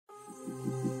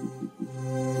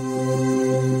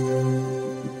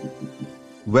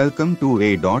Welcome to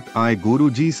A.I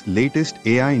Guruji's latest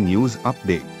AI news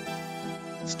update.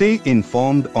 Stay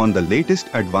informed on the latest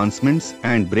advancements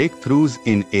and breakthroughs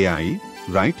in AI,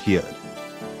 right here.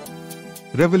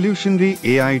 Revolutionary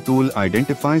AI tool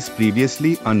identifies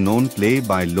previously unknown play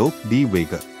by Lope de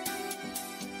Vega.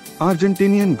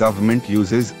 Argentinian government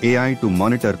uses AI to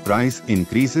monitor price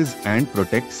increases and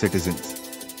protect citizens.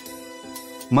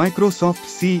 Microsoft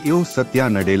CEO Satya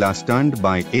Nadella stunned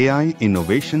by AI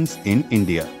innovations in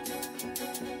India.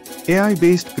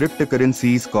 AI-based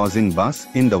cryptocurrencies causing buzz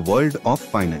in the world of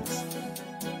finance.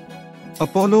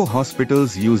 Apollo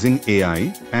hospitals using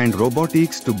AI and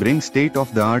robotics to bring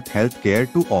state-of-the-art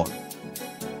healthcare to all.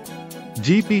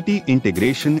 GPT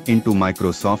integration into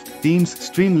Microsoft Teams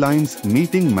streamlines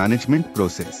meeting management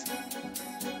process.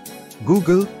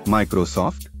 Google,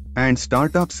 Microsoft, and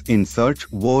startups in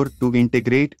search war to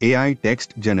integrate AI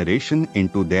text generation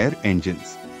into their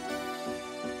engines.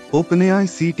 OpenAI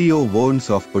CTO warns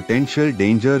of potential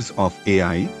dangers of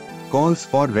AI, calls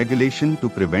for regulation to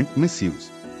prevent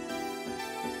misuse.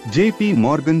 JP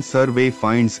Morgan survey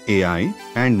finds AI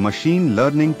and machine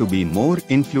learning to be more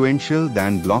influential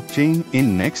than blockchain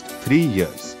in next 3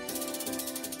 years.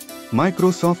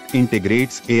 Microsoft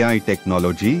integrates AI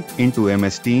technology into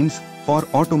MS Teams for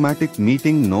automatic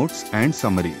meeting notes and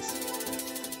summaries.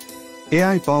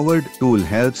 AI-powered tool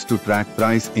helps to track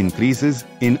price increases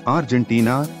in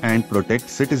Argentina and protect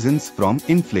citizens from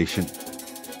inflation.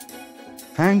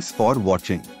 Thanks for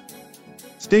watching.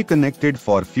 Stay connected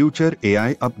for future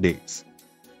AI updates.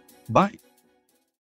 Bye.